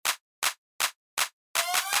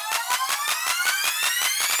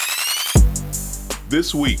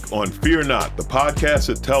This week on Fear Not, the podcast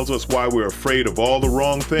that tells us why we're afraid of all the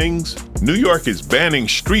wrong things. New York is banning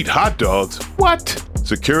street hot dogs. What?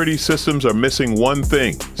 Security systems are missing one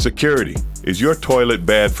thing: security. Is your toilet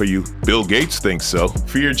bad for you? Bill Gates thinks so.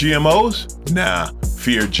 Fear GMOs? Nah,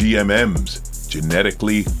 fear GMMs,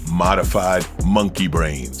 genetically modified monkey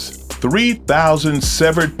brains. 3,000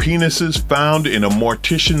 severed penises found in a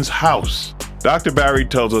mortician's house. Dr. Barry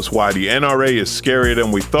tells us why the NRA is scarier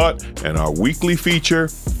than we thought, and our weekly feature,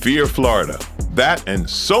 Fear Florida. That and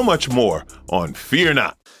so much more on Fear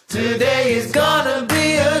Not. Today is gonna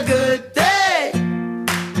be a good day.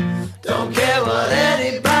 Don't care what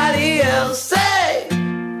anybody else say.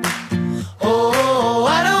 Oh,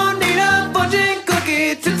 I don't need a fortune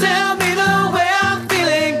cookie to tell me the way I'm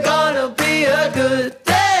feeling. Gonna be a good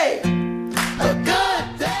day. A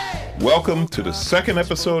good day. Welcome to the second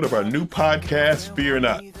episode of our new podcast, Fear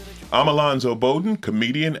Not. I'm Alonzo Bowden,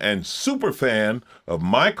 comedian and super fan of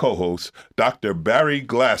my co-host, Dr. Barry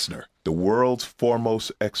Glassner, the world's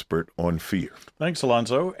foremost expert on fear. Thanks,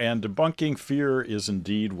 Alonzo. And debunking fear is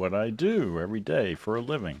indeed what I do every day for a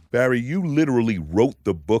living. Barry, you literally wrote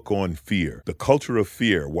the book on fear, The Culture of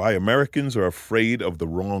Fear, Why Americans Are Afraid of the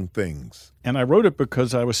Wrong Things. And I wrote it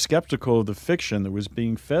because I was skeptical of the fiction that was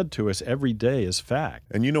being fed to us every day as fact.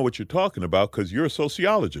 And you know what you're talking about because you're a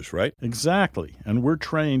sociologist, right? Exactly. And we're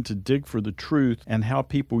trained to dig for the truth and how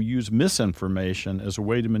people use misinformation as a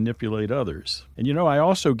way to manipulate others. And you know, I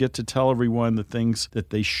also get to tell everyone the things that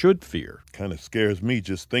they should fear. Kind of scares me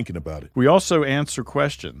just thinking about it. We also answer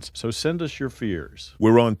questions, so send us your fears.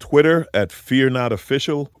 We're on Twitter at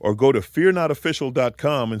FearNotOfficial, or go to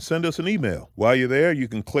FearNotOfficial.com and send us an email. While you're there, you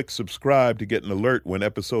can click subscribe to get an alert when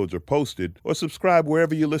episodes are posted, or subscribe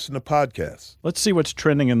wherever you listen to podcasts. Let's see what's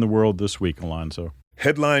trending in the world this week, Alonzo.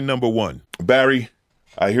 Headline number one. Barry,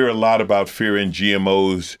 I hear a lot about fearing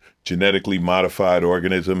GMOs, genetically modified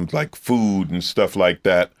organisms like food and stuff like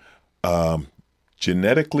that.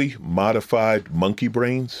 Genetically modified monkey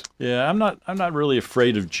brains? Yeah, I'm not really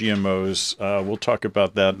afraid of GMOs. We'll talk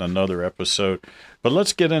about that in another episode. But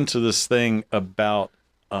let's get into this thing about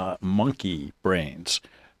monkey brains.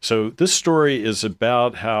 So this story is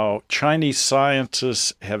about how Chinese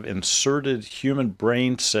scientists have inserted human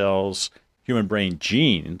brain cells, human brain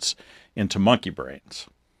genes, into monkey brains.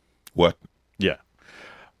 What? Yeah.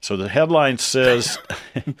 So the headline says...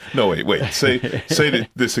 No, wait. Say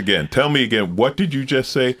this again. Tell me again. What did you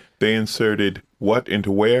just say? They inserted what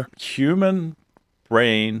into where? Human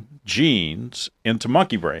brain genes into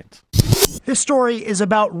monkey brains. This story is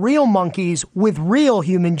about real monkeys with real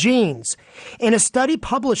human genes. In a study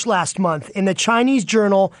published last month in the Chinese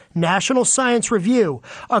journal National Science Review,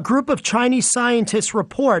 a group of Chinese scientists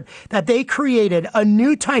report that they created a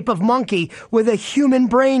new type of monkey with a human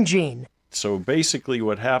brain gene. So basically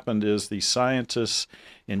what happened is the scientists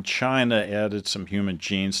in China added some human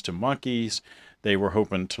genes to monkeys. They were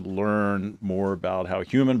hoping to learn more about how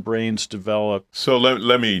human brains develop. So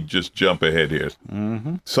let me just jump ahead here.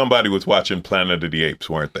 Mm-hmm. Somebody was watching Planet of the Apes,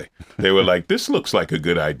 weren't they? They were like, this looks like a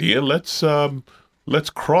good idea. Let's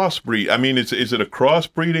crossbreed. I mean, is it a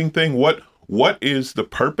crossbreeding thing? What is the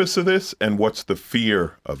purpose of this, and what's the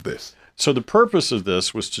fear of this? So the purpose of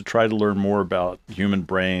this was to try to learn more about human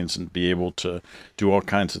brains and be able to do all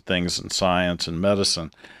kinds of things in science and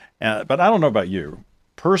medicine. But I don't know about you.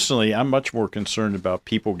 Personally, I'm much more concerned about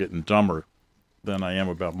people getting dumber than I am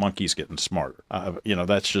about monkeys getting smarter.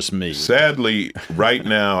 That's just me. Sadly, right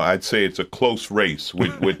now, I'd say it's a close race.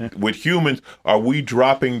 With humans, are we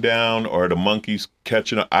dropping down or are the monkeys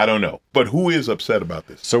catching up? I don't know. But who is upset about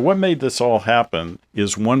this? So what made this all happen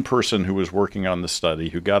is one person who was working on the study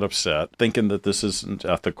who got upset, thinking that this isn't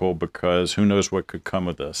ethical because who knows what could come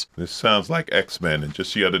of this. This sounds like X-Men. And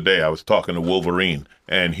just the other day, I was talking to Wolverine,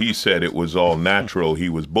 and he said it was all natural. He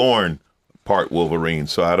was born part Wolverine,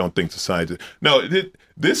 so I don't think the science... No,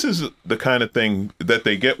 this is the kind of thing that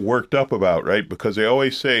they get worked up about, right? Because they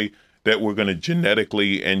always say that we're going to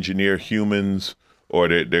genetically engineer humans, or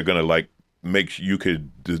they're going to, like, make you could...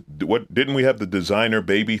 What didn't we have the designer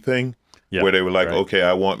baby thing? Yeah, where they were like, right. Okay,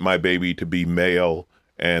 I want my baby to be male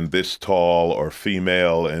and this tall, or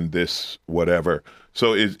female and this whatever.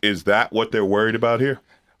 So is that what they're worried about here?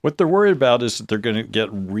 What they're worried about is that they're going to get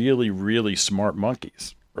really, really smart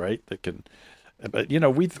monkeys. Right? That can, but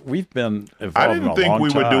we've been evolving. I didn't think we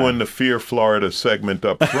were doing the Fear Florida segment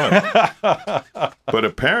up front, but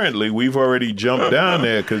apparently we've already jumped down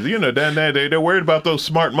there because they're worried about those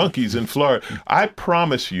smart monkeys in Florida. I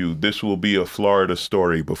promise you, this will be a Florida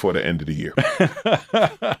story before the end of the year.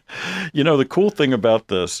 The cool thing about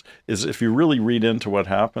this is if you really read into what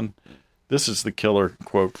happened, this is the killer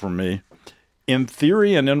quote from me. In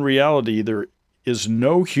theory and in reality, there is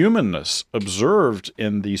no humanness observed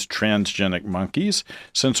in these transgenic monkeys,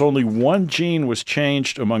 since only one gene was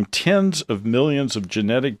changed among tens of millions of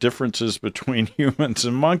genetic differences between humans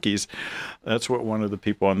and monkeys. That's what one of the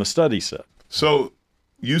people on the study said. So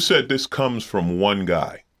you said this comes from one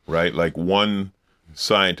guy, right? Like one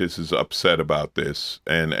scientist is upset about this,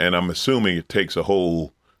 and I'm assuming it takes a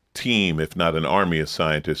whole team, if not an army of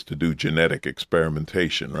scientists, to do genetic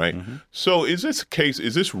experimentation, right? So is this a case,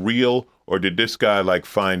 is this real, or did this guy like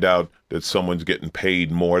find out that someone's getting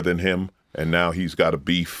paid more than him and now he's got a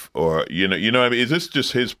beef, or you know what I mean? Is this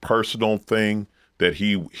just his personal thing that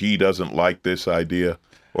he doesn't like this idea,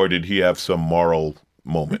 or did he have some moral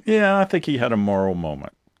moment? Yeah, I think he had a moral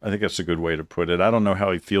moment. I think that's a good way to put it. I don't know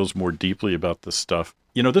how he feels more deeply about this stuff.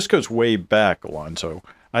 You know, this goes way back, Alonzo.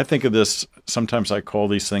 I think of this, sometimes I call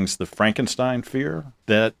these things the Frankenstein fear,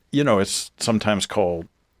 that, you know, it's sometimes called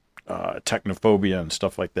technophobia and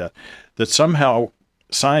stuff like that, that somehow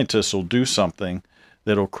scientists will do something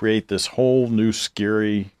that'll create this whole new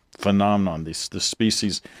scary phenomenon, this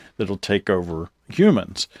species that'll take over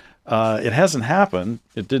humans. It hasn't happened.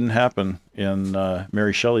 It didn't happen in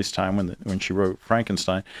Mary Shelley's time when she wrote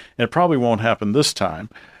Frankenstein. And it probably won't happen this time.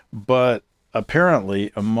 But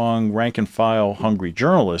apparently, among rank-and-file hungry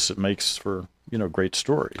journalists, it makes for, you know, great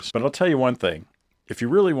stories. But I'll tell you one thing. If you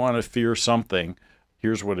really want to fear something,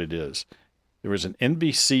 here's what it is. There was an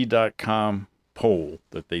NBC.com poll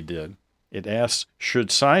that they did. It asks,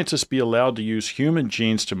 should scientists be allowed to use human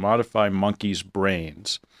genes to modify monkeys'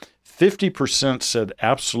 brains? 50% said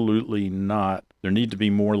absolutely not. There need to be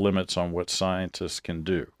more limits on what scientists can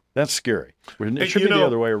do. That's scary. It should be the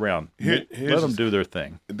other way around. Let them do their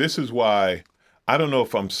thing. This is why I don't know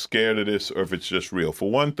if I'm scared of this or if it's just real. For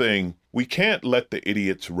one thing, we can't let the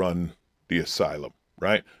idiots run the asylum,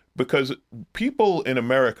 right? Because people in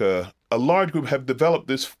America, a large group, have developed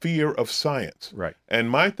this fear of science. Right. And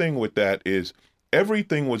my thing with that is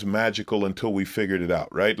everything was magical until we figured it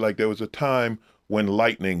out, right? Like there was a time when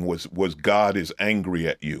lightning was God is angry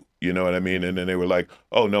at you. You know what I mean? And then they were like,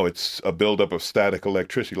 oh, no, it's a buildup of static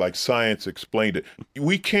electricity, like science explained it.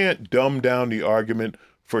 We can't dumb down the argument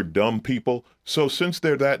for dumb people. So since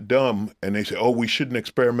they're that dumb and they say, oh, we shouldn't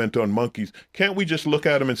experiment on monkeys, can't we just look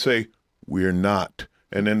at them and say, we're not?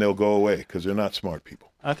 And then they'll go away because they're not smart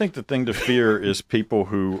people. I think the thing to fear is people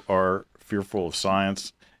who are fearful of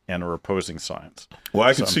science and are opposing science. Well,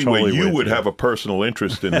 I can see where you would have a personal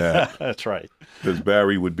interest in that. That's right. Because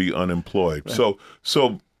Barry would be unemployed. Right.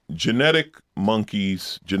 So genetic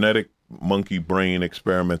monkeys, genetic monkey brain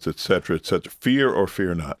experiments, et cetera, fear or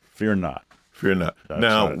fear not? Fear not. Fear not.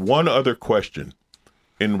 Now, one other question.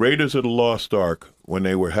 In Raiders of the Lost Ark, when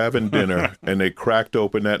they were having dinner and they cracked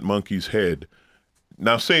open that monkey's head,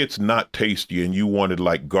 now say it's not tasty and you wanted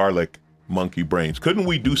like garlic monkey brains. Couldn't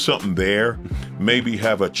we do something there? Maybe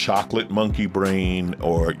have a chocolate monkey brain,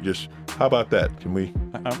 or just, how about that? Can we?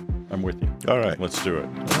 I'm with you. All right. Let's do it.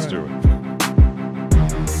 Let's do it.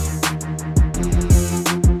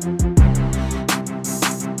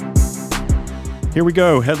 Here we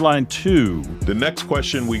go. Headline 2. The next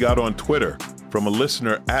question we got on Twitter from a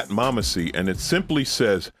listener at Mamacy, and it simply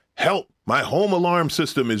says, help, my home alarm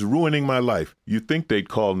system is ruining my life. You'd think they'd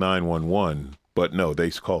call 911. But no, they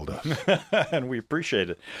called us. And we appreciate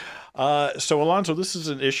it. So, Alonzo, this is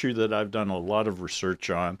an issue that I've done a lot of research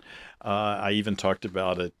on. I even talked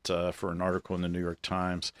about it for an article in the New York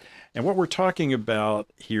Times. And what we're talking about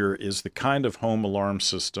here is the kind of home alarm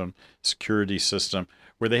system, security system,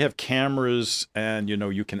 where they have cameras and, you know,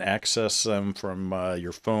 you can access them from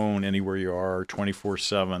your phone anywhere you are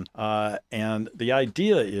 24/7. And the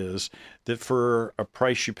idea is that for a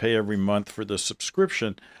price you pay every month for the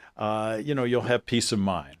subscription, you know, you'll have peace of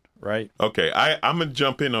mind, right? Okay, I'm going to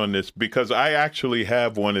jump in on this because I actually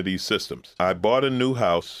have one of these systems. I bought a new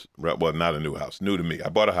house. Well, not a new house, new to me. I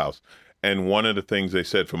bought a house. And one of the things they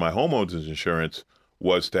said for my homeowner's insurance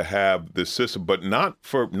was to have this system, but not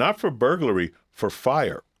for burglary, for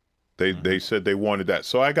fire. They said they wanted that.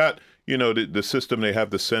 So I got, you know, the system, they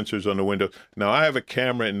have the sensors on the window. Now I have a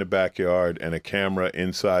camera in the backyard and a camera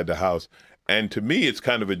inside the house. And to me, it's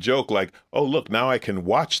kind of a joke, like, oh, look, now I can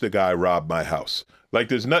watch the guy rob my house.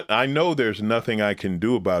 Like, I know there's nothing I can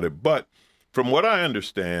do about it. But from what I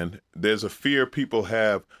understand, there's a fear people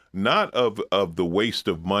have, not of the waste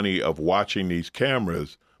of money of watching these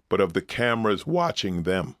cameras, but of the cameras watching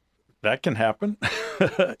them. That can happen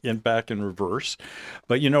back in reverse.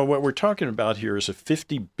 But, you know, what we're talking about here is a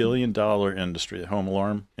 $50 billion industry, the home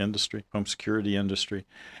alarm industry, home security industry.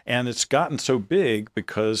 And it's gotten so big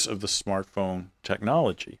because of the smartphone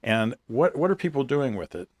technology. And what are people doing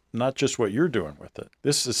with it? not just what you're doing with it.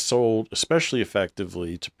 This is sold especially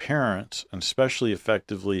effectively to parents, and especially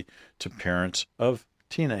effectively to parents of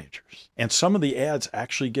teenagers. And some of the ads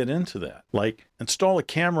actually get into that, like install a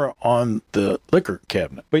camera on the liquor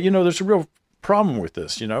cabinet. But, there's a real problem with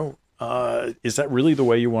this, Is that really the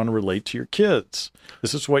way you want to relate to your kids?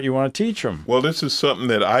 This is what you want to teach them. Well, this is something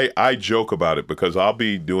that I joke about it, because I'll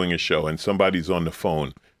be doing a show and somebody's on the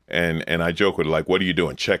phone and I joke with it, like, what are you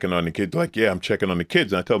doing? Checking on the kids? Like, yeah, I'm checking on the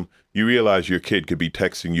kids. And I tell them, you realize your kid could be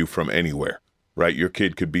texting you from anywhere, right? Your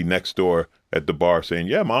kid could be next door at the bar saying,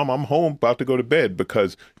 yeah, Mom, I'm home, about to go to bed.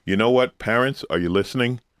 Because you know what, parents, are you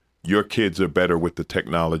listening? Your kids are better with the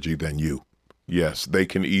technology than you. Yes, they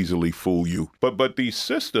can easily fool you. But these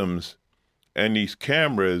systems and these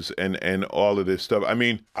cameras and all of this stuff. I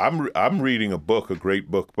mean, I'm reading a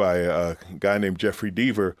great book by a guy named Jeffrey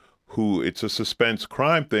Deaver, who it's a suspense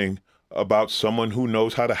crime thing about someone who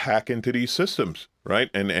knows how to hack into these systems, right?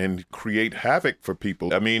 And create havoc for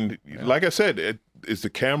people. I mean, like I said, is the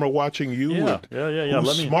camera watching you? Yeah.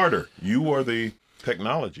 Who's smarter, you or the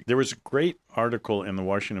technology? There was a great article in the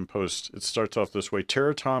Washington Post. It starts off this way.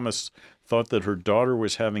 Tara Thomas thought that her daughter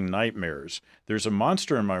was having nightmares. There's a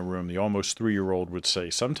monster in my room, the almost 3-year-old would say,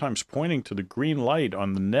 sometimes pointing to the green light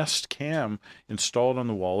on the Nest Cam installed on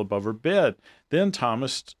the wall above her bed. Then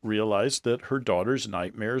Thomas realized that her daughter's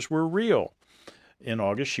nightmares were real. In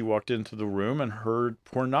August, she walked into the room and heard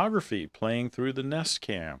pornography playing through the Nest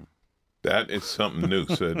Cam. That is something new.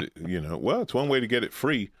 So, well, it's one way to get it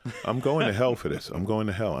free. I'm going to hell for this. I'm going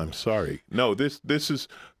to hell. I'm sorry. No, this is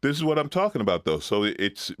what I'm talking about, though. So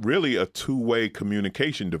it's really a two-way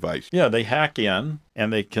communication device. Yeah, they hack in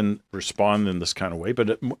and they can respond in this kind of way.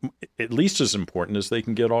 But at least as important is they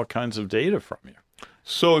can get all kinds of data from you.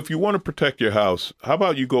 So if you want to protect your house, how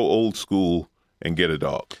about you go old school and get a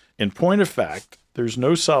dog? In point of fact, there's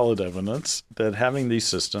no solid evidence that having these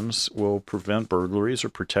systems will prevent burglaries or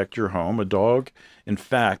protect your home. A dog, in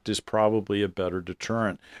fact, is probably a better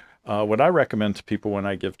deterrent. What I recommend to people when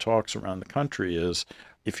I give talks around the country is,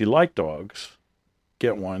 if you like dogs,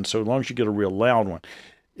 get one, so long as you get a real loud one.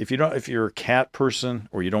 If you're a cat person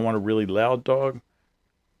or you don't want a really loud dog,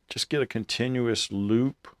 just get a continuous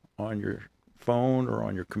loop on your phone or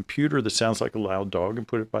on your computer that sounds like a loud dog and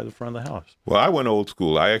put it by the front of the house. Well, I went old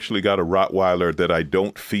school. I actually got a Rottweiler that I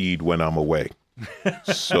don't feed when I'm away.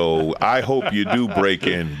 So I hope you do break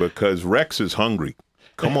in, because Rex is hungry.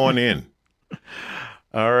 Come on in.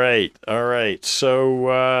 All right. So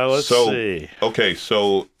let's see. Okay,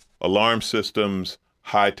 so alarm systems,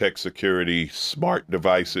 high-tech security, smart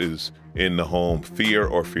devices in the home. Fear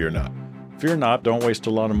or fear not? Fear not. Don't waste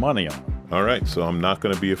a lot of money on them. All right, so I'm not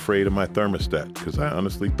going to be afraid of my thermostat, because I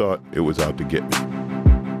honestly thought it was out to get me.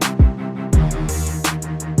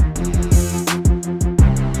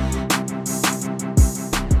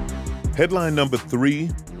 Headline number 3.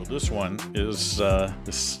 Well, this one is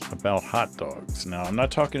about hot dogs. Now, I'm not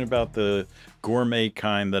talking about the gourmet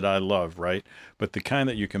kind that I love, right? But the kind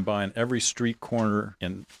that you can buy in every street corner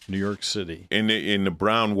in New York City. In the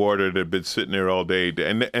brown water that have been sitting there all day.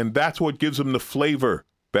 And that's what gives them the flavor,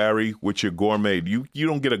 Barry, with your gourmet. You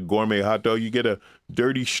don't get a gourmet hot dog. You get a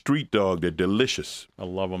dirty street dog. They're delicious. I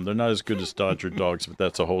love them. They're not as good as Dodger dogs, but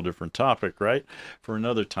that's a whole different topic, right? For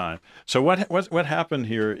another time. So what happened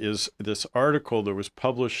here is this article that was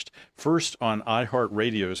published first on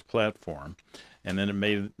iHeartRadio's platform, and then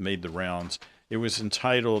it made the rounds. It was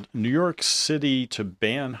entitled, New York City to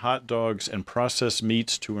Ban Hot Dogs and Processed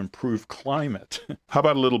Meats to Improve Climate. How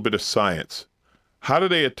about a little bit of science? How do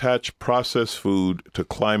they attach processed food to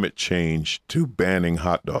climate change to banning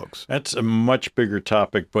hot dogs? That's a much bigger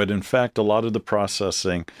topic, but in fact, a lot of the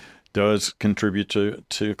processing does contribute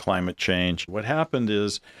to climate change. What happened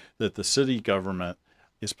is that the city government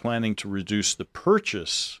is planning to reduce the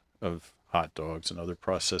purchase of hot dogs and other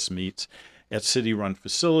processed meats at city-run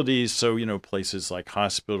facilities. So, places like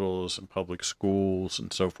hospitals and public schools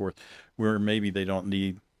and so forth, where maybe they don't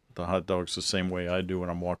need the hot dogs the same way I do when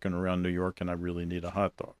I'm walking around New York and I really need a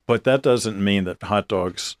hot dog. But that doesn't mean that hot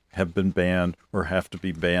dogs have been banned or have to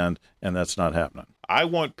be banned, and that's not happening. I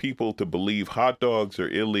want people to believe hot dogs are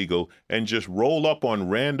illegal and just roll up on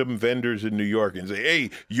random vendors in New York and say, hey,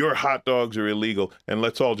 your hot dogs are illegal, and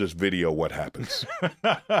let's all just video what happens.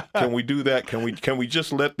 Can we do that? Can we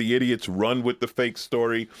just let the idiots run with the fake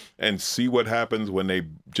story and see what happens when they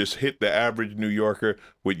just hit the average New Yorker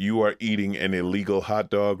with you are eating an illegal hot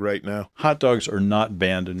dog right now? Hot dogs are not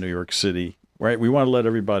banned in New York City, right? We want to let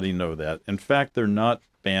everybody know that. In fact, they're not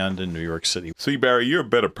banned in New York City. See, Barry, you're a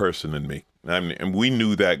better person than me. And we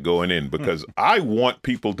knew that going in, because I want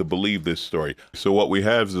people to believe this story. So what we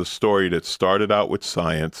have is a story that started out with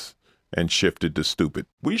science, and shifted to stupid.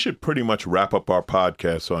 We should pretty much wrap up our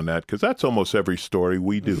podcast on that because that's almost every story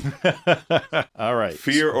we do. All right.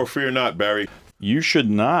 Fear or fear not, Barry. You should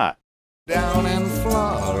not. Down in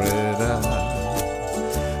Florida,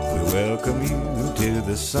 we welcome you to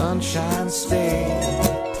the Sunshine State.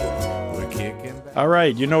 We're kicking back. All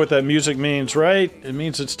right. You know what that music means, right? It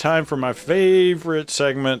means it's time for my favorite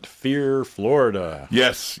segment, Fear Florida.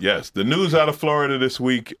 Yes, yes. The news out of Florida this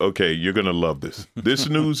week. Okay, you're going to love this. This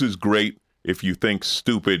news is great if you think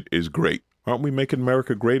stupid is great. Aren't we making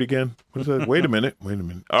America great again? What is that? Wait a minute.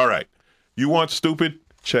 All right. You want stupid?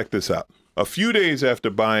 Check this out. A few days after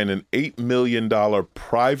buying an $8 million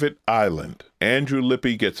private island, Andrew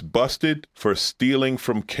Lippy gets busted for stealing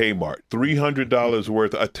from Kmart. $300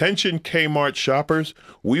 worth. Attention, Kmart shoppers.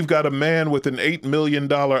 We've got a man with an $8 million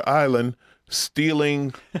island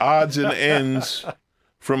stealing odds and ends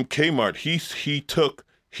from Kmart.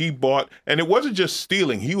 He bought, and it wasn't just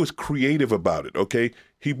stealing. He was creative about it, okay?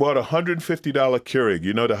 He bought a $150 Keurig,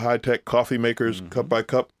 you know, the high-tech coffee makers, cup by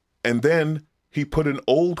cup. And then he put an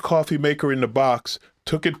old coffee maker in the box,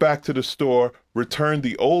 took it back to the store, returned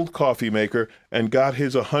the old coffee maker, and got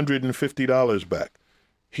his $150 back.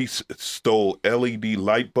 He stole LED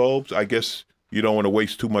light bulbs. I guess you don't want to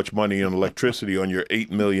waste too much money on electricity on your $8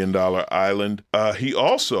 million island. He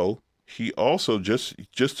also just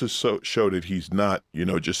to show that he's not,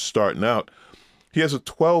 just starting out, he has a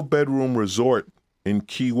 12-bedroom resort in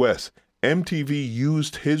Key West. MTV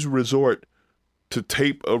used his resort to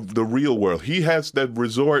tape of The Real World. He has that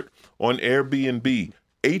resort on Airbnb.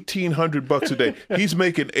 $1,800 a day. He's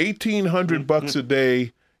making $1,800 a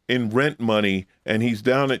day in rent money, and he's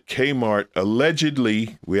down at Kmart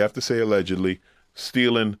allegedly, we have to say allegedly,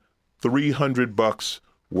 stealing $300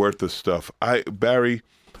 worth of stuff. Barry,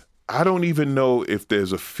 I don't even know if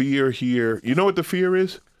there's a fear here. You know what the fear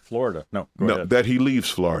is? Florida. No, that he leaves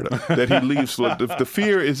Florida. That he leaves. The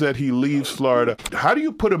fear is that he leaves Florida. How do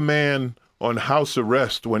you put a man on house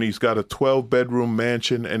arrest when he's got a 12-bedroom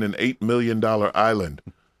mansion and an $8 million island?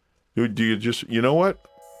 Do you just, you know what?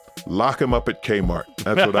 Lock him up at Kmart.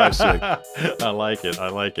 That's what I say. I like it.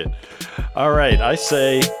 All right. I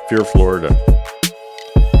say Fear Florida.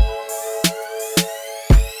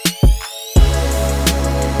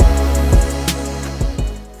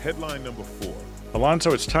 Headline number 4.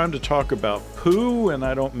 Alonzo, it's time to talk about poo, and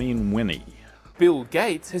I don't mean Winnie. Bill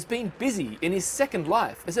Gates has been busy in his second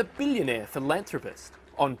life as a billionaire philanthropist.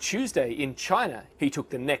 On Tuesday in China, he took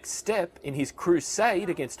the next step in his crusade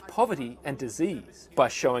against poverty and disease by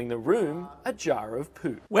showing the room a jar of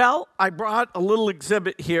poo. Well, I brought a little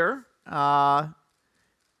exhibit here.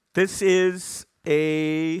 This is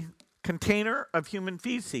a container of human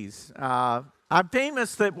feces. I'm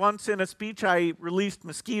famous that once in a speech I released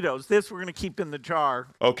mosquitoes. This we're going to keep in the jar.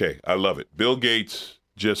 Okay, I love it. Bill Gates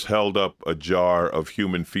just held up a jar of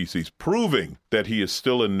human feces, proving that he is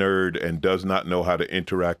still a nerd and does not know how to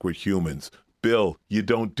interact with humans. Bill, you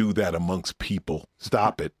don't do that amongst people.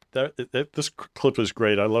 Stop it. This clip is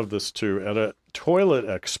great. I love this too. At a toilet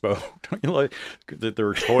expo, don't you like that there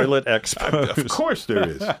are toilet expos? Of course there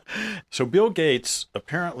is. So Bill Gates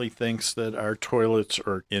apparently thinks that our toilets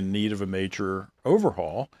are in need of a major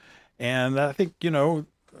overhaul. And I think, the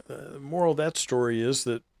moral of that story is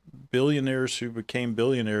that billionaires who became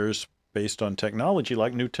billionaires based on technology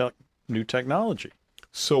like new technology.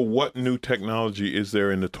 So what new technology is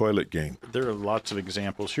there in the toilet game? There are lots of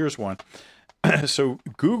examples. Here's one. So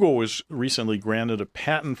Google was recently granted a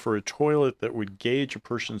patent for a toilet that would gauge a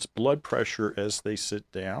person's blood pressure as they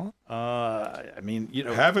sit down.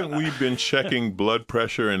 Haven't we been checking blood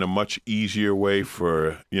pressure in a much easier way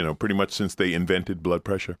for, pretty much since they invented blood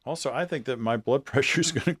pressure? Also, I think that my blood pressure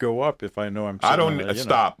is going to go up if I know I'm sitting on that,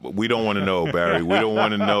 stop. We don't want to know, Barry. We don't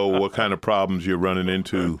want to know what kind of problems you're running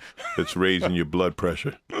into that's raising your blood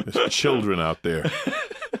pressure. There's children out there.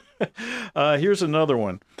 Here's another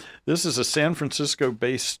one. This is a San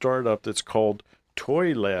Francisco-based startup that's called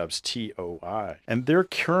Toy Labs, TOI. And they're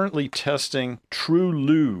currently testing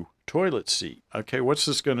TrueLoo toilet seat. Okay, what's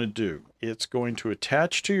this going to do? It's going to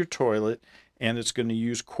attach to your toilet, and it's going to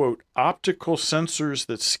use, quote, optical sensors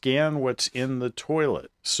that scan what's in the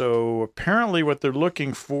toilet. So apparently what they're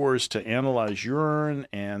looking for is to analyze urine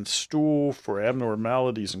and stool for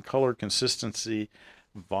abnormalities in color, consistency,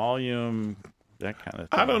 volume, that kind of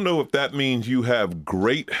thing. I don't know if that means you have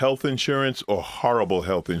great health insurance or horrible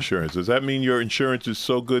health insurance. Does that mean your insurance is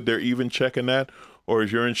so good they're even checking that? Or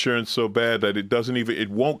is your insurance so bad that it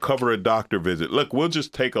won't cover a doctor visit? Look, we'll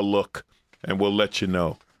just take a look and we'll let you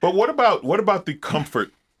know. But what about the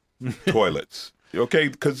comfort toilets? Okay,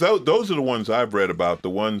 because those are the ones I've read about, the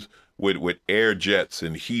ones with air jets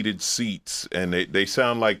and heated seats, and they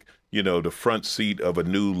sound like the front seat of a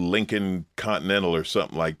new Lincoln Continental or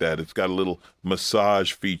something like that. It's got a little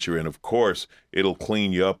massage feature, and of course, it'll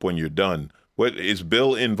clean you up when you're done. What is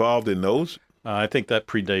Bill involved in those? I think that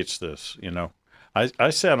predates this. I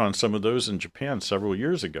sat on some of those in Japan several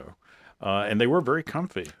years ago, and they were very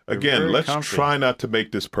comfy. Again, let's try not to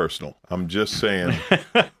make this personal. I'm just saying.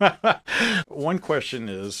 One question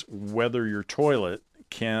is whether your toilet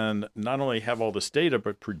can not only have all this data,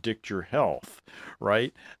 but predict your health,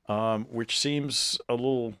 right? Which seems a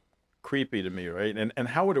little creepy to me, right? And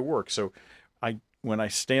how would it work? So when I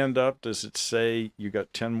stand up, does it say you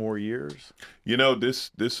got 10 more years?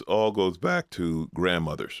 This all goes back to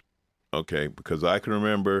grandmothers, okay? Because I can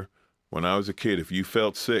remember when I was a kid, if you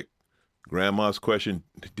felt sick, grandma's question,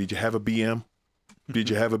 did you have a BM? Did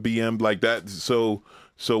you have a BM? Like that. So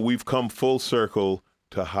we've come full circle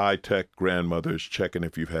to high-tech grandmothers checking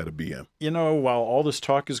if you've had a BM. While all this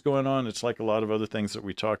talk is going on, it's like a lot of other things that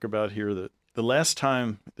we talk about here, that the last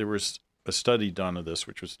time there was a study done of this,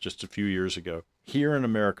 which was just a few years ago, here in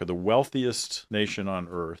America, the wealthiest nation on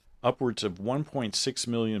earth, upwards of 1.6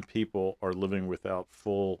 million people are living without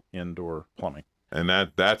full indoor plumbing. And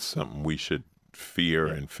that's something we should fear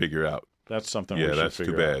and figure out. That's something we should figure out. Yeah, that's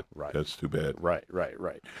too bad. Right. That's too bad.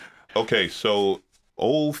 Right. Okay, so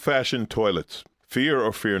old-fashioned toilets. Fear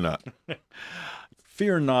or fear not?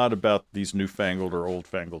 Fear not about these newfangled or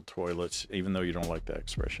old-fangled toilets, even though you don't like that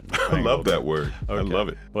expression. I love that word. Okay. I love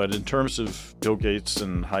it. But in terms of Bill Gates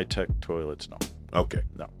and high-tech toilets, no. Okay.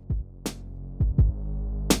 No.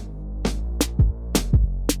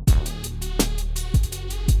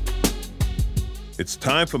 It's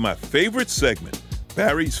time for my favorite segment,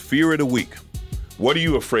 Barry's Fear of the Week. What are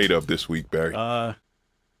you afraid of this week, Barry? The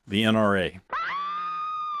NRA.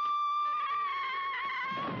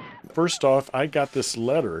 First off, I got this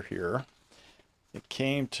letter here. It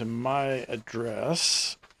came to my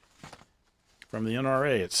address from the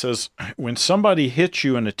NRA. It says, when somebody hits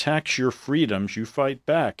you and attacks your freedoms, you fight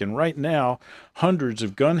back. And right now, hundreds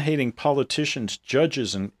of gun-hating politicians,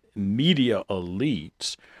 judges, and media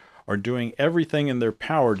elites are doing everything in their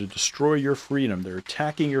power to destroy your freedom. They're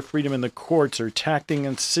attacking your freedom in the courts. They're attacking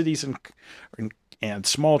in cities and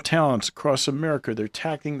small towns across America. They're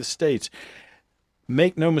attacking the states.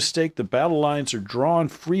 Make no mistake, the battle lines are drawn.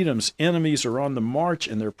 Freedom's enemies are on the march,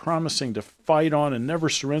 and they're promising to fight on and never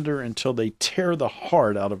surrender until they tear the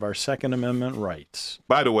heart out of our Second Amendment rights.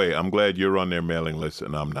 By the way, I'm glad you're on their mailing list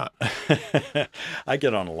and I'm not. I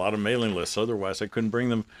get on a lot of mailing lists. Otherwise, I couldn't bring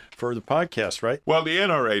them for the podcast, right? Well, the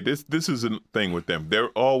NRA, this is a thing with them. They're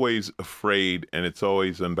always afraid, and it's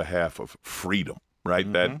always on behalf of freedom, right?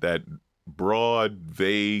 Mm-hmm. That broad,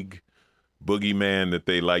 vague boogeyman that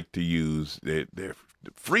they like to use. They're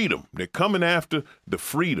freedom. They're coming after the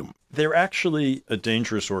freedom. They're actually a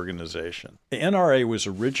dangerous organization. The NRA was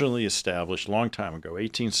originally established a long time ago,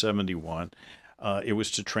 1871. It was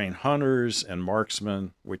to train hunters and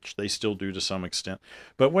marksmen, which they still do to some extent.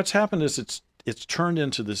 But what's happened is it's turned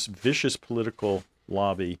into this vicious political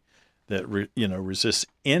lobby that resists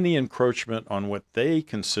any encroachment on what they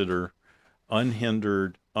consider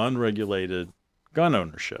unhindered, unregulated gun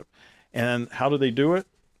ownership. And how do they do it?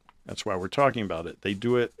 That's why we're talking about it. They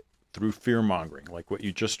do it through fear-mongering, like what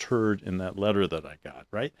you just heard in that letter that I got,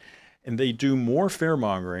 right? And they do more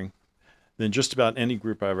fear-mongering than just about any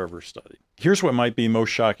group I've ever studied. Here's what might be most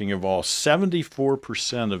shocking of all.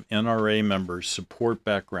 74% of NRA members support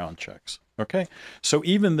background checks, okay? So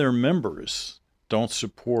even their members don't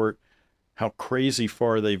support how crazy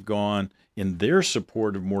far they've gone in their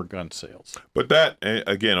support of more gun sales. But that,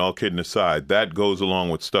 again, all kidding aside, that goes along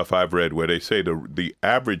with stuff I've read where they say the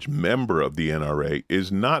average member of the NRA is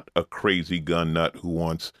not a crazy gun nut who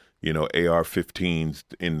wants, AR-15s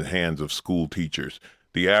in the hands of school teachers.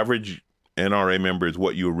 The average NRA member is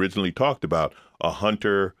what you originally talked about, a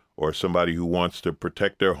hunter or somebody who wants to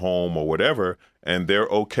protect their home or whatever, and they're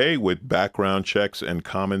okay with background checks and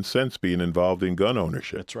common sense being involved in gun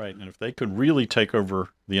ownership. That's right. And if they could really take over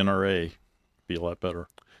the NRA, it'd be a lot better.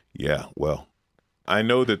 Yeah, well, I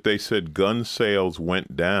know that they said gun sales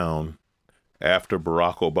went down after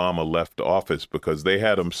Barack Obama left office because they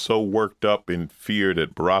had them so worked up in fear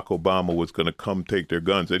that Barack Obama was going to come take their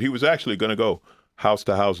guns, that he was actually going to go house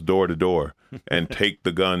to house, door to door, and take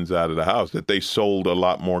the guns out of the house, that they sold a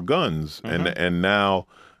lot more guns. Mm-hmm. And now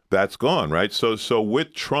that's gone, right? So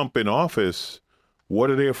with Trump in office,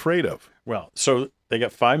 what are they afraid of? Well, so they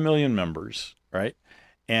got 5 million members, right?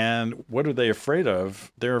 And what are they afraid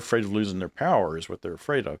of? They're afraid of losing their power is what they're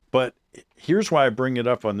afraid of. But here's why I bring it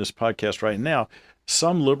up on this podcast right now.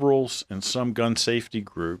 Some liberals and some gun safety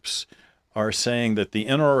groups are saying that the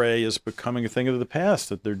NRA is becoming a thing of the past,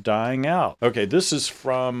 that they're dying out. Okay, this is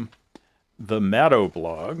from the Maddow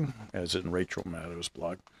blog, as in Rachel Maddow's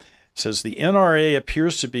blog, says the NRA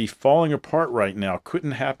appears to be falling apart right now.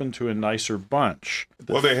 Couldn't happen to a nicer bunch.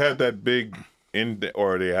 Well, they had that big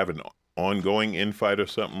or they have an ongoing infight or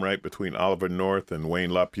something, right, between Oliver North and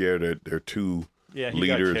Wayne LaPierre. Their two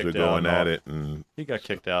leaders are going at it, and he got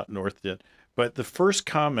kicked out. North did. But the first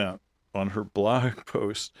comment on her blog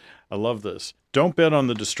post, I love this. Don't bet on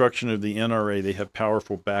the destruction of the NRA. They have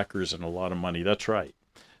powerful backers and a lot of money. That's right.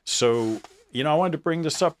 So, I wanted to bring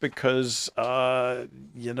this up because,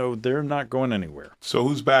 they're not going anywhere. So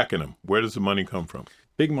who's backing them? Where does the money come from?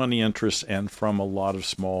 Big money interests and from a lot of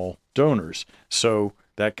small donors. So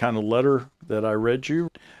that kind of letter that I read you,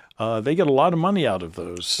 they get a lot of money out of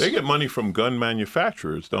those. They get money from gun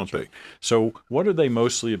manufacturers, don't they? So what are they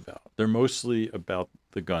mostly about? They're mostly about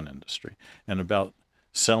the gun industry and about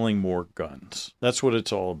selling more guns. That's what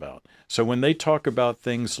it's all about. So when they talk about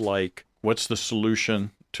things like what's the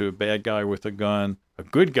solution to a bad guy with a gun, a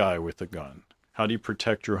good guy with a gun, how do you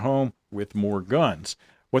protect your home with more guns?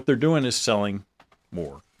 What they're doing is selling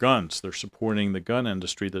more guns. They're supporting the gun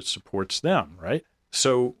industry that supports them, right?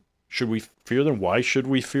 So should we fear them? Why should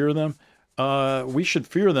we fear them? We should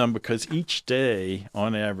fear them because each day,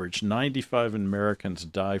 on average, 95 Americans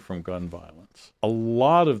die from gun violence. A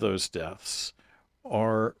lot of those deaths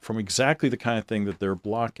are from exactly the kind of thing that they're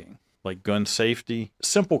blocking, like gun safety,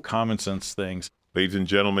 simple common sense things. Ladies and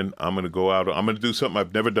gentlemen, I'm going to go out. I'm going to do something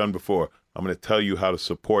I've never done before. I'm going to tell you how to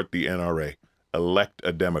support the NRA. Elect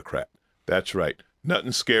a Democrat. That's right.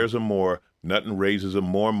 Nothing scares them more. Nothing raises them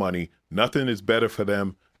more money. Nothing is better for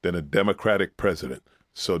them than a Democratic president.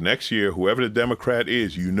 So next year, whoever the Democrat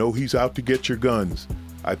is, he's out to get your guns.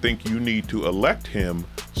 I think you need to elect him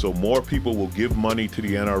so more people will give money to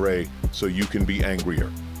the NRA so you can be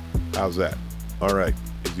angrier. How's that? All right.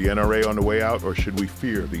 Is the NRA on the way out, or should we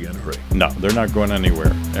fear the NRA? No, they're not going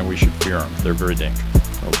anywhere, and we should fear them. They're very dangerous.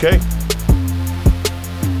 Okay.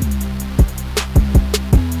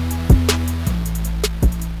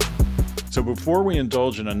 So before we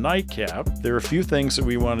indulge in a nightcap, there are a few things that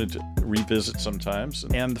we wanted to revisit sometimes.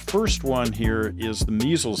 And the first one here is the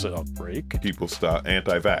measles outbreak. People stop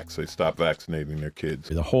anti-vax. They stop vaccinating their kids.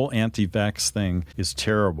 The whole anti-vax thing is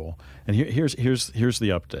terrible. And here's the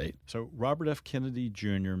update. So Robert F. Kennedy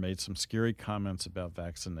Jr. made some scary comments about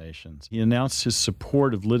vaccinations. He announced his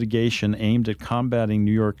support of litigation aimed at combating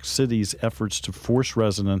New York City's efforts to force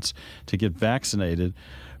residents to get vaccinated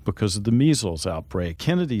because of the measles outbreak.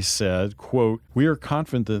 Kennedy said, quote, "We are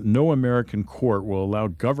confident that no American court will allow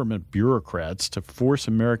government bureaucrats to force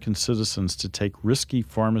American citizens to take risky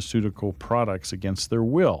pharmaceutical products against their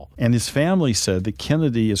will." And his family said that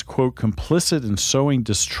Kennedy is, quote, "complicit in sowing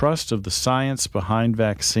distrust of the science behind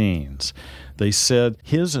vaccines." They said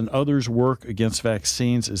his and others' work against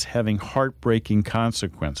vaccines is having heartbreaking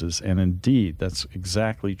consequences, and indeed, that's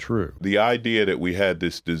exactly true. The idea that we had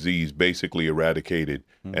this disease basically eradicated,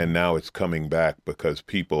 and now it's coming back because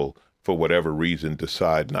people, for whatever reason,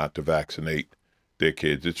 decide not to vaccinate their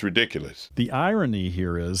kids. It's ridiculous. The irony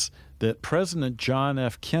here is that President John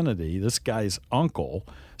F. Kennedy, this guy's uncle,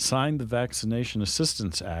 signed the Vaccination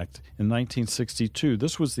Assistance Act in 1962.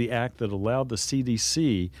 This was the act that allowed the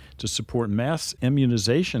CDC to support mass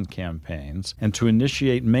immunization campaigns and to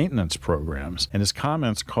initiate maintenance programs. And his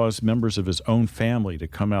comments caused members of his own family to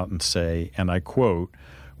come out and say, and I quote,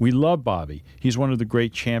 "We love Bobby. He's one of the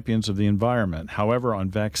great champions of the environment. However, on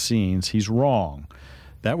vaccines, he's wrong."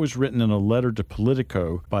 That was written in a letter to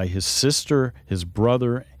Politico by his sister, his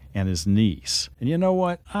brother, and his niece. And you know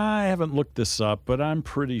what? I haven't looked this up, but I'm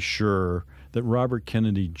pretty sure that Robert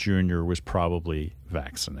Kennedy Jr. was probably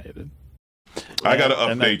vaccinated. I got to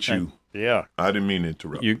update you. Yeah. I didn't mean to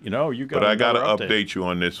interrupt. You got. But I got to update you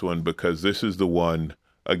on this one because this is the one,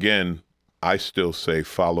 again, I still say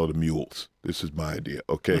follow the mules. This is my idea,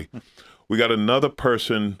 okay? We got another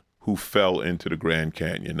person who fell into the Grand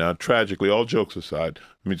Canyon. Now, tragically, all jokes aside,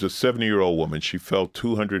 it's a 70-year-old woman. She fell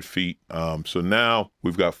 200 feet. So now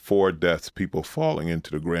we've got 4 deaths, people falling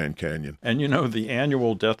into the Grand Canyon. And the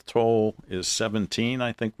annual death toll is 17,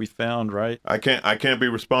 I think we found, right? I can't be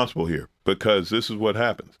responsible here because this is what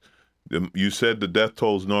happens. You said the death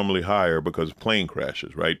toll is normally higher because of plane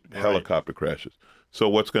crashes, right? Helicopter crashes. So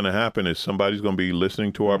what's going to happen is somebody's going to be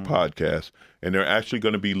listening to our podcast, and they're actually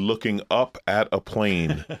going to be looking up at a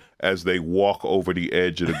plane as they walk over the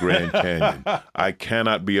edge of the Grand Canyon. I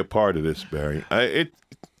cannot be a part of this, Barry.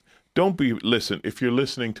 Listen, if you're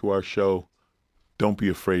listening to our show, don't be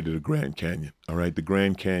afraid of the Grand Canyon, all right? The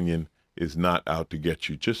Grand Canyon is not out to get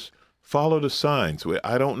you. Just follow the signs.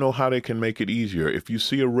 I don't know how they can make it easier. If you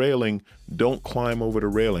see a railing, don't climb over the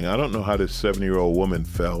railing. I don't know how this 70-year-old woman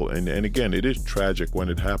fell. And again, it is tragic when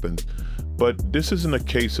it happens. But this isn't a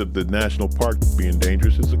case of the national park being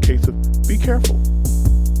dangerous. It's a case of be careful.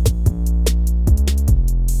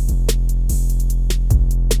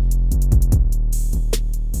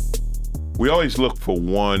 We always look for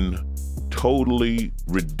one totally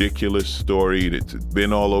ridiculous story that's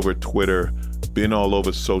been all over Twitter, been all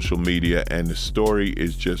over social media, and the story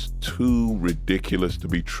is just too ridiculous to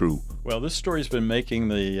be true. Well, this story's been making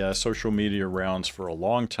the social media rounds for a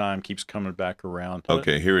long time, keeps coming back around.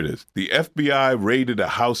 Okay, here it is. The FBI raided a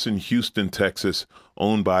house in Houston, Texas,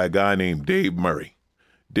 owned by a guy named Dave Murray.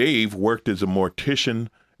 Dave worked as a mortician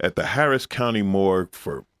at the Harris County morgue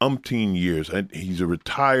for umpteen years, and he's a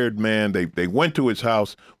retired man. They went to his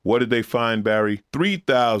house. What did they find, Barry?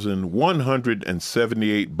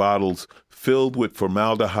 3,178 bottles filled with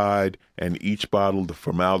formaldehyde, and each bottle, the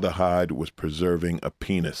formaldehyde was preserving a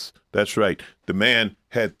penis. That's right. The man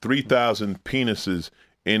had 3,000 penises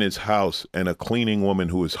in his house and a cleaning woman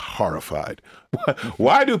who is horrified.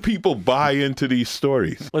 Why do people buy into these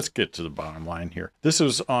stories? Let's get to the bottom line here. This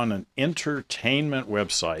was on an entertainment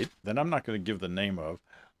website that I'm not going to give the name of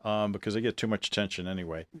because they get too much attention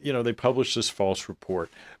anyway. You know, they published this false report.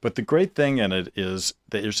 But the great thing in it is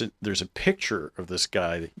that there's a picture of this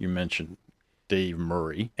guy that you mentioned, Dave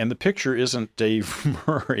Murray. And the picture isn't Dave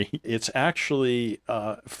Murray. It's actually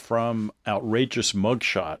from Outrageous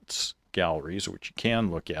Mugshots galleries, which you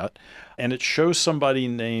can look at. And it shows somebody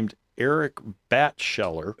named Eric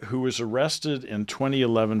Batcheller, who was arrested in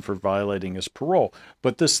 2011 for violating his parole.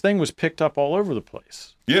 But this thing was picked up all over the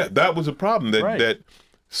place. Yeah, that was a problem. Right. That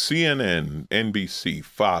CNN, NBC,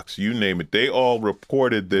 Fox, you name it, they all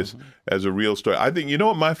reported this as a real story. I think, you know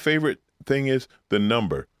what my favorite thing is? The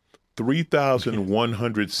number.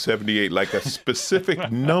 3,178, like a specific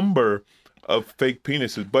number of fake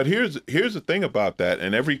penises. But here's the thing about that,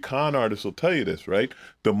 and every con artist will tell you this, right?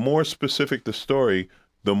 The more specific the story,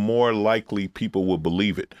 the more likely people will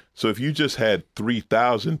believe it. So if you just had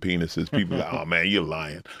 3,000 penises, people are like, oh man, you're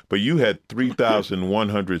lying. But you had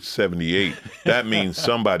 3,178. That means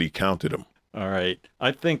somebody counted them. All right.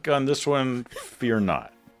 I think on this one, fear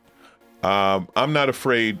not. I'm not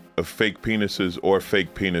afraid of fake penises or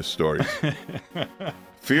fake penis stories.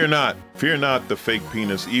 Fear not the fake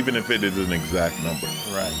penis, even if it is an exact number.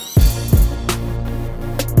 Right.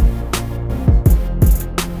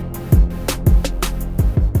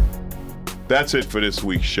 That's it for this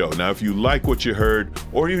week's show. Now, if you like what you heard,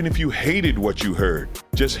 or even if you hated what you heard,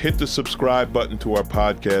 just hit the subscribe button to our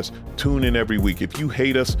podcast. Tune in every week. If you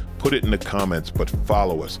hate us, put it in the comments, but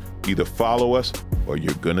follow us. Either follow us or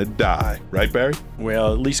you're gonna die. Right, Barry?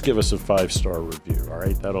 Well, at least give us a 5-star review, all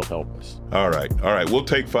right? That'll help us. All right. We'll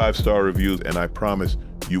take 5-star reviews, and I promise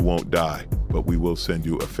you won't die, but we will send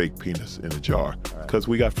you a fake penis in a jar because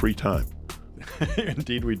we got free time.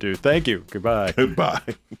 Indeed we do. Thank you. Goodbye. Goodbye.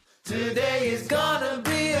 Today is gonna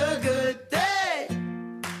be a good day.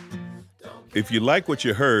 If you like what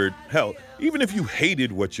you heard, hell, even if you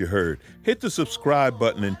hated what you heard, hit the subscribe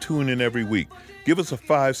button and tune in every week. Give us a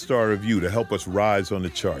 5-star review to help us rise on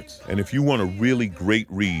the charts. And if you want a really great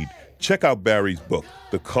read, check out Barry's book,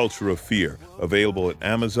 The Culture of Fear, available at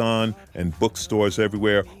Amazon and bookstores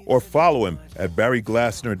everywhere, or follow him at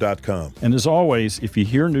barryglassner.com. And as always, if you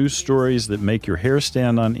hear news stories that make your hair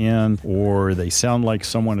stand on end or they sound like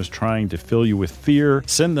someone is trying to fill you with fear,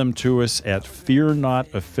 send them to us at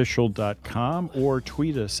fearnotofficial.com or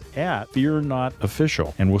tweet us at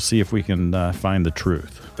fearnotofficial, and we'll see if we can find the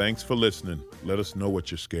truth. Thanks for listening. Let us know what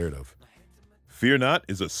you're scared of. Fear Not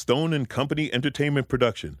is a Stone & Company entertainment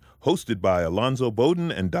production, hosted by Alonzo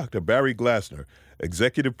Bowden and Dr. Barry Glassner,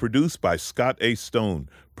 executive produced by Scott A. Stone,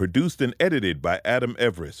 produced and edited by Adam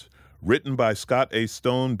Everest, written by Scott A.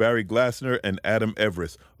 Stone, Barry Glassner, and Adam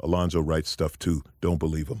Everest. Alonzo writes stuff too, don't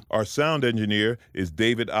believe him. Our sound engineer is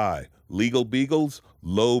David I. Legal Beagles,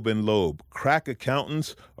 Loeb & Loeb. Crack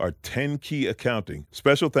Accountants are 10 Key Accounting.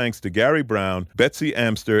 Special thanks to Gary Brown, Betsy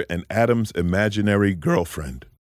Amster, and Adam's imaginary girlfriend.